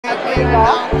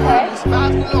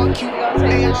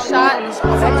take this shot.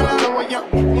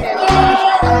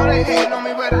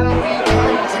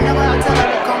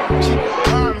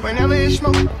 Whenever it's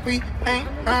smoke, we ain't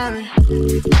running.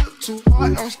 Too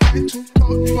hard, don't stay too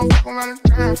cold. You gon' fuck around and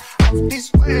drown. Off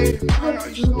this way. I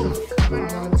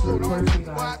wanted to record for you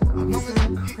guys. Obviously,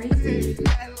 I'm crazy.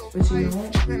 But you know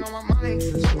what? This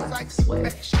is the life of Swayy.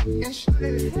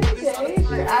 Hey,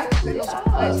 you're actually up.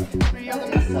 That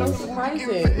is so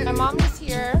surprising. My mom is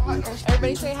here.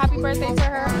 Everybody say happy birthday to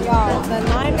her. Y'all, the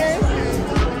Niners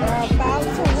are about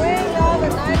to win. Y'all, the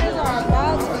Niners are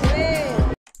about to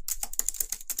win.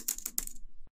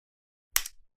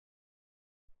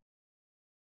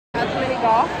 That's mini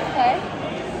golf, okay?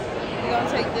 We're gonna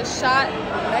take this shot of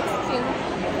Mexican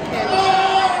candy.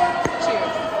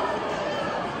 Cheers.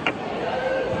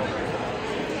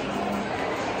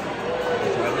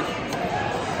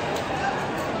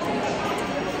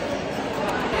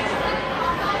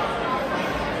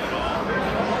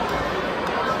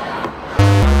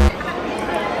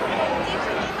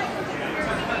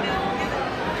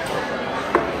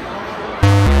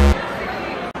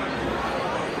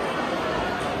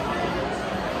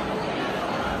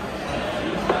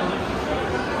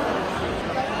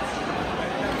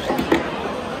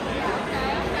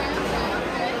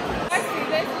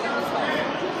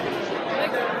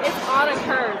 On a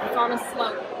curve, it's on a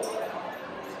slope.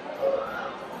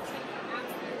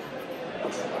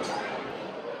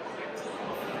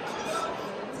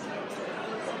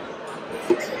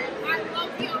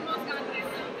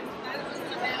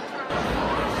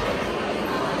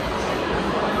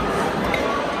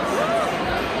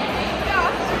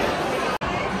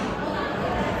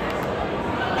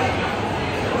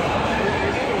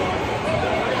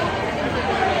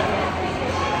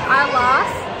 I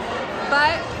lost,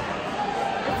 but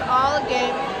all a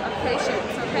game of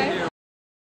patience, okay?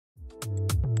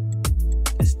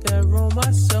 It's that roll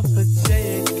myself a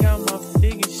day and count my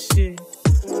biggest shit.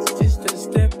 Just a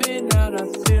stepping out, I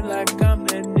feel like I'm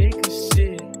that nigga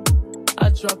shit. I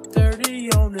dropped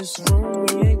 30 on this room,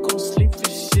 we ain't gon' sleep for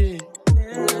shit.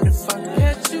 If I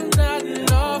catch you not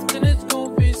enough, then it's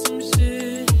gon' be some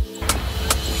shit.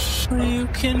 You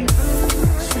can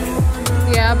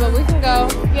Yeah, but we can go.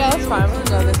 Yeah, that's fine. We can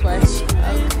go this way.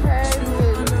 Okay.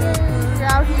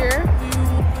 Out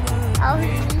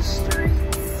here in these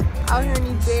streets, out here in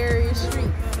these various streets.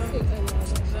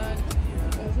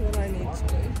 That's what I need to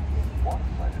do.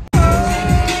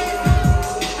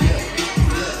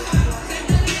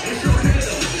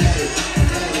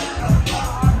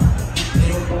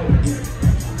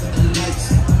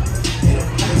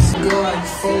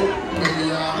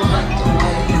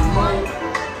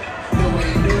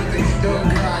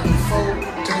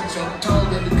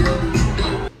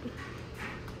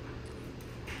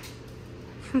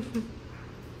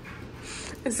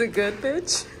 Is it good,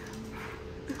 bitch?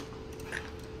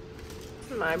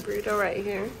 My burrito right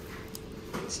here.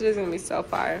 Shit is gonna be so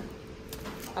fire.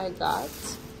 I got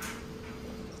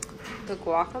the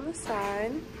guac on the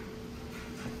side.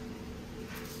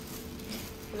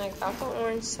 And I got the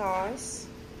orange sauce.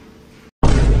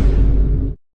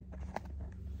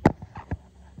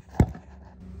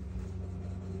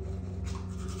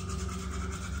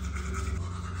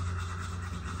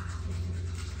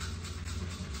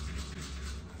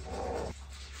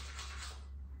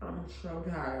 I'm so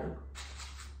tired.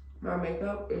 My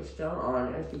makeup is still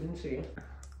on, as you can see.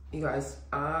 You guys,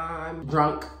 I'm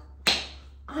drunk.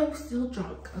 I'm still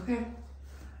drunk, okay?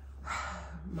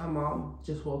 My mom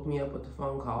just woke me up with a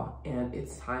phone call and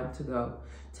it's time to go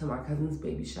to my cousin's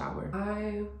baby shower.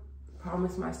 I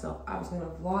promised myself I was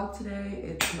gonna vlog today.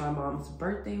 It's my mom's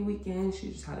birthday weekend.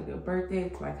 She just had a good birthday.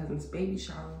 It's my cousin's baby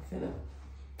shower. We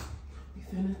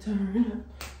finna turn up.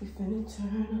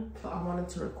 But I wanted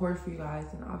to record for you guys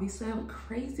and obviously I look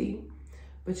crazy,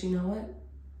 but you know what?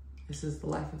 This is the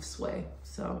life of Swayy.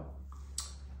 So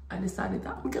I decided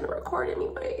that I'm gonna record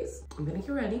anyways. I'm gonna get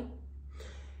ready.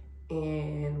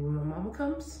 And when my mama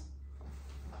comes,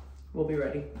 we'll be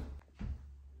ready.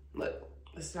 Look,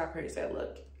 this is how crazy I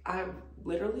look. I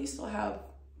literally still have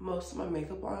most of my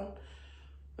makeup on,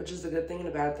 which is a good thing and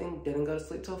a bad thing. Didn't go to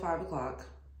sleep till 5 o'clock.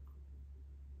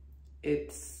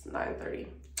 It's 9:30.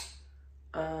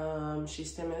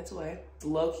 She's 10 minutes away.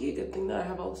 Low-key, a good thing that I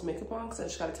have all this makeup on because I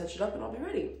just gotta touch it up and I'll be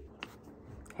ready.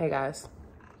 Hey guys.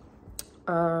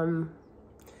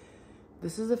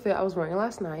 This is the fit I was wearing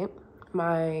last night.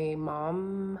 My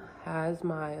mom has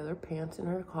my other pants in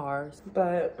her car,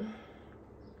 but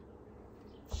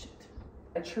shit.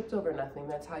 I tripped over nothing.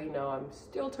 That's how you know I'm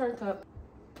still turned up.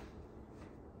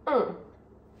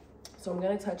 So I'm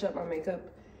gonna touch up my makeup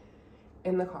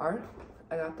in the car.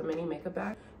 I got the mini makeup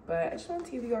bag, but I just want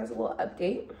to give you guys a little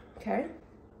update, okay?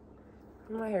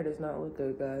 My hair does not look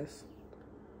good, guys.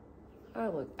 I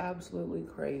look absolutely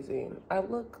crazy. I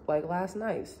look like last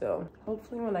night still.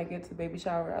 Hopefully when I get to the baby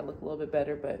shower, I look a little bit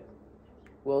better, but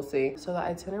we'll see. So the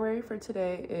itinerary for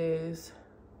today is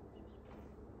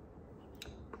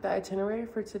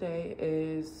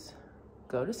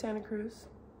go to Santa Cruz,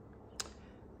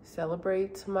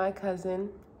 celebrate my cousin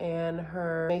and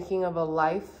her making of a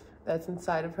life that's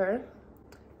inside of her.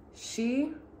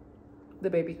 She, the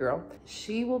baby girl,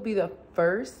 she will be the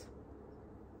first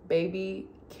baby,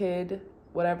 kid,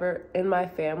 whatever, in my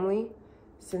family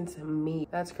since me.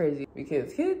 That's crazy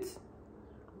because kids,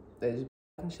 they just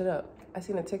f***ing shit up. I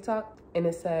seen a TikTok and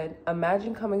it said,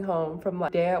 imagine coming home from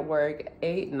like day at work,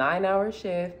 8-9 hour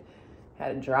shift,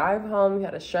 had to drive home, you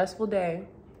had a stressful day,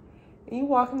 and you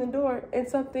walk in the door and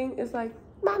something is like,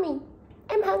 Mommy,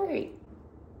 I'm hungry.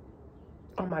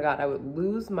 Oh my God, I would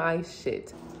lose my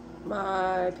shit.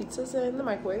 My pizza's in the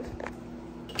microwave.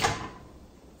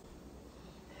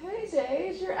 Hey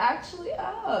Dej, you're actually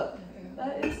up.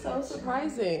 That is so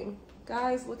surprising.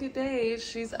 Guys, look at Dej,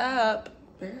 she's up.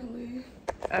 Barely.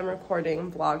 I'm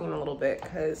recording, vlogging a little bit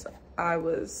because I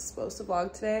was supposed to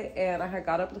vlog today and I had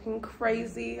got up looking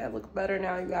crazy. I look better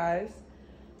now, you guys.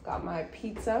 Got my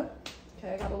pizza.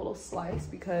 Okay, I got a little slice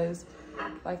because,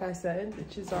 like I said,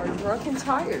 bitches are drunk and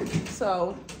tired.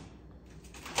 So,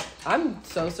 I'm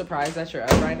so surprised that you're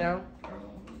up right now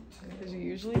because you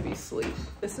usually be asleep.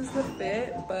 This is the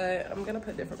fit, but I'm gonna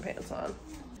put different pants on.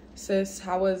 Sis,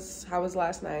 how was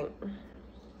last night?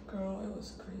 Girl, it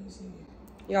was crazy.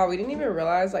 Y'all, we didn't even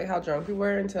realize like how drunk we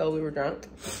were until we were drunk.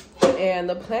 And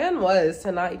the plan was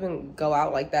to not even go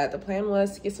out like that. The plan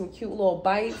was to get some cute little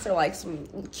bites or like some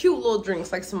cute little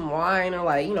drinks, like some wine or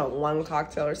like, you know, one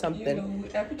cocktail or something. You know,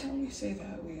 every time we say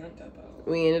that,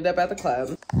 we ended up at the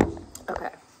club. Okay,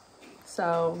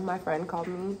 so my friend called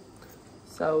me.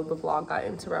 So the vlog got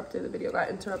interrupted, the video got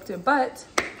interrupted, but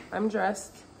I'm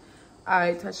dressed.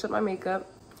 I touched up my makeup.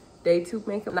 Day 2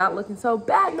 makeup, not looking so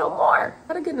bad no more.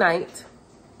 Had a good night.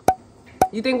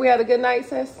 You think we had a good night,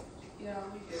 sis? Yeah,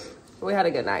 we did. We had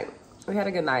a good night. We had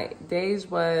a good night. Dej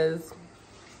was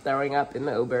throwing up in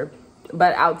the Uber,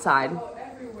 but outside. Oh,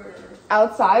 everywhere.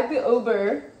 Outside the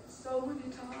Uber. So many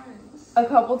times. A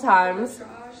couple times.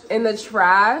 In the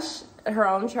trash, her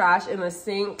own trash, in the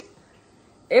sink.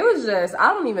 It was just,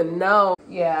 I don't even know.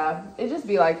 Yeah, it just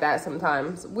be like that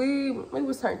sometimes. We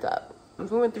was turned up. We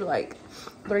went through like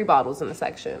 3 bottles in the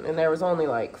section and there was only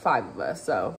like 5 of us,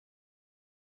 so.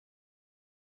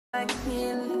 I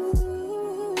can't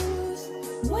lose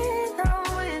when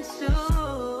I'm with you.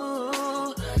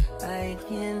 I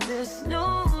can just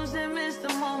snooze and miss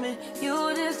the moment.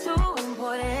 You're just too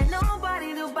important.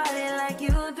 Nobody do body like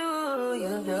you do.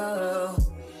 You do.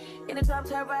 In the top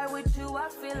top right with you, I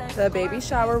feel like the baby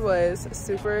shower was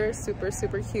super, super,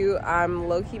 super cute. I'm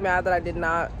low-key mad that I did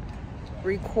not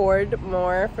record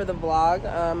more for the vlog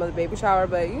of the baby shower,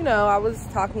 but you know, I was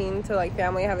talking to like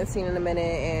family I haven't seen in a minute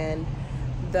and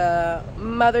the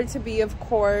mother-to-be, of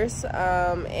course,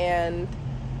 and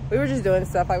we were just doing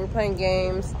stuff, like we're playing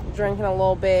games, drinking a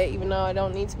little bit, even though I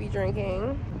don't need to be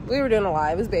drinking. We were doing a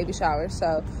lot. It was baby shower,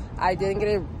 so I didn't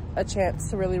get a chance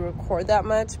to really record that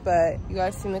much, but you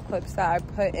guys seen the clips that I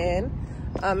put in.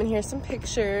 And here's some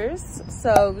pictures.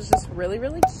 So it was just really,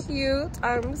 really cute.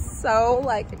 I'm so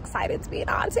like excited to be an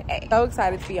auntie. So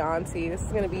excited to be auntie. This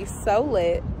is gonna be so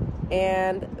lit.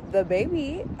 And the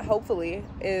baby, hopefully,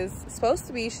 she's supposed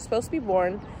to be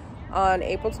born on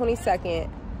April 22nd,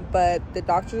 but the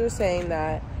doctors are saying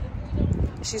that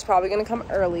she's probably gonna come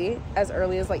as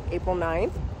early as like April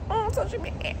 9th. Oh, so she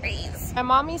be Aries. My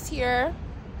mommy's here.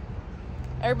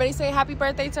 Everybody say happy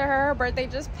birthday to her. Her birthday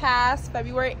just passed,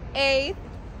 February 8th.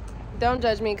 Don't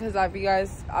judge me because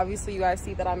obviously you guys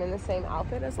see that I'm in the same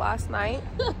outfit as last night.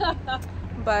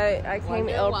 But I came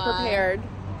ill prepared.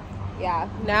 Yeah,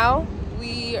 now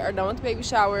we are done with the baby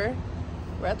shower.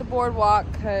 We're at the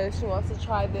boardwalk because she wants to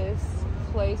try this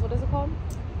place. What is it called?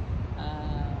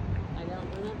 I don't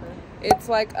remember. It's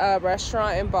like a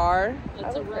restaurant and bar.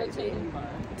 It's a rotating bar.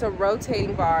 It's a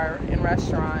rotating bar and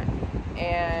restaurant.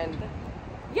 And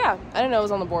yeah, I didn't know it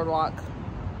was on the boardwalk.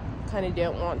 Kind of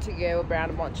didn't want to go around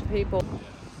a bunch of people.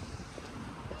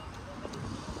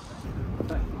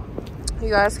 You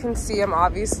guys can see I'm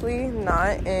obviously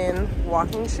not in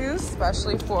walking shoes,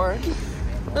 especially for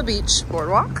the beach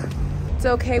boardwalk. It's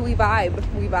okay, we vibe,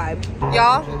 we vibe.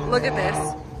 Y'all, look at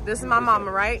this. This is my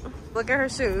mama, right? Look at her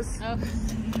shoes. Oh.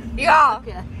 Y'all,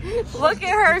 Okay. look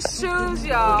at her shoes,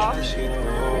 y'all.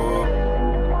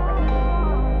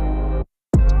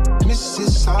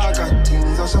 Mississauga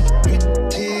things are so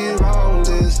pretty round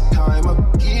this time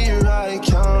of year. I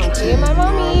can't Me and my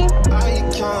mommy. I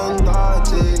cannot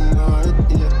ignore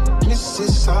it, yeah.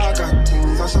 Mississauga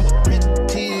things are so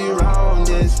pretty round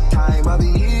this time of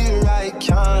year. I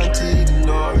can't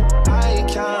ignore it. I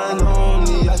can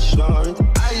only assure it.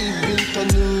 I've been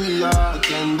to New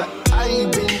York and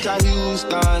I've been to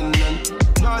Houston,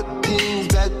 and nothing's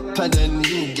better than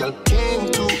you, girl. Came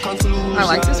to conclusion. I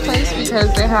like this place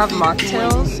because they have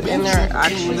mocktails and they're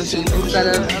actually, instead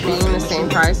of being the same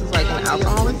price as like an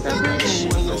alcoholic beverage.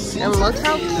 And look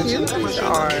how cute these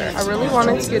are. I really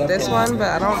wanted to get this one, but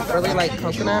I don't really like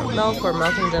coconut milk or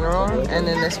milk in general. And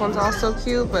then this one's also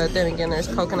cute, but then again, there's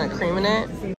coconut cream in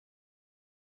it.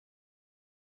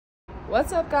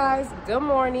 What's up, guys? Good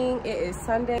morning. It is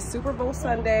Sunday, Super Bowl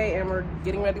Sunday, and we're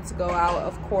getting ready to go out.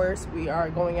 Of course, we are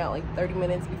going out like 30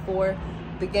 minutes before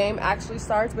the game actually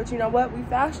starts, but you know what? We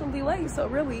fashionably late, so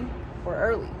really, we're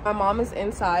early. My mom is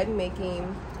inside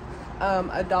making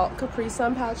adult Capri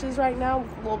Sun pouches right now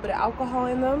with a little bit of alcohol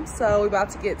in them, so we're about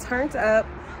to get turned up.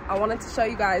 I wanted to show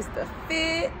you guys the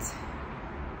fit.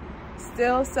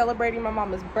 Still celebrating my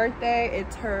mama's birthday.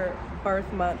 It's her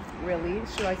birth month, really.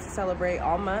 She likes to celebrate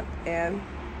all month, and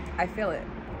I feel it.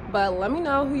 But let me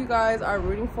know who you guys are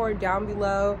rooting for down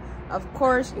below. Of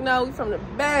course, you know, we from the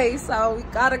Bay, so we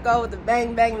gotta go with the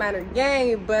Bang Bang Niner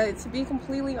gang. But to be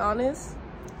completely honest,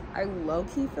 I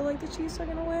low-key feel like the Chiefs are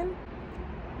gonna win,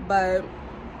 but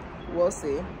we'll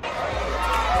see.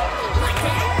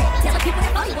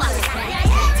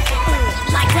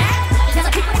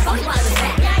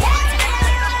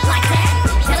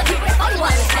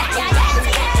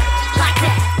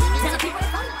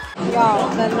 Y'all,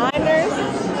 the Niners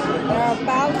are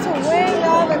about to win,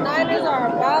 y'all. The Niners are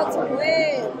about to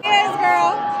win. Yes,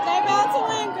 girl. They about to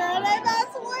win, girl. They about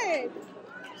to win.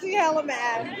 She hella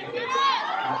mad.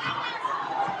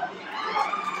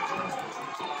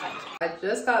 I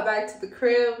just got back to the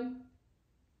crib.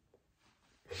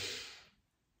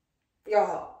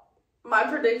 Y'all, my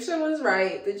prediction was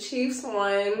right. The Chiefs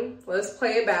won. Let's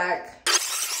play it back.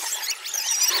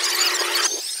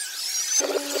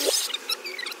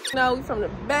 No, we from the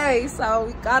Bay, so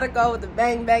we gotta go with the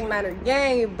Bang Bang Niner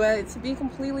gang. But to be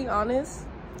completely honest,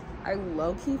 I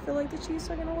low-key feel like the Chiefs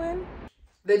are gonna win.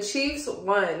 The Chiefs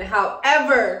won.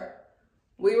 However,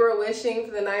 we were wishing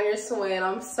for the Niners to win.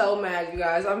 I'm so mad, you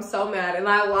guys. I'm so mad. And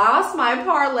I lost my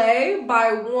parlay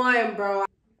by 1, bro.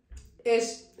 It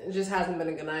just hasn't been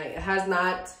a good night. It has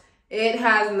not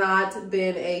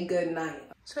been a good night.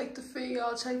 Check the fit,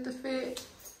 y'all. Check the fit.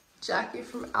 Jacket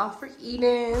from Alfred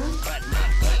Eden.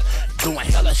 Doing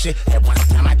hella shit at one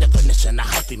time. I definition of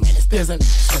hyphy, man. It's isn't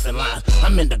slipping lines.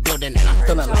 I'm in the building and I'm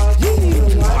feeling like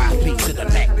RIP to the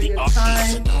Mac, the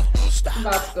I'm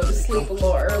about to go to sleep a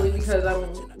little early because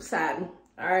I'm sad.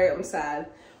 All right, I'm sad.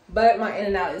 But my in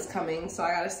and out is coming, so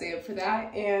I gotta stay up for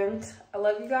that. And I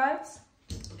love you guys.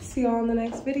 See y'all in the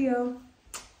next video.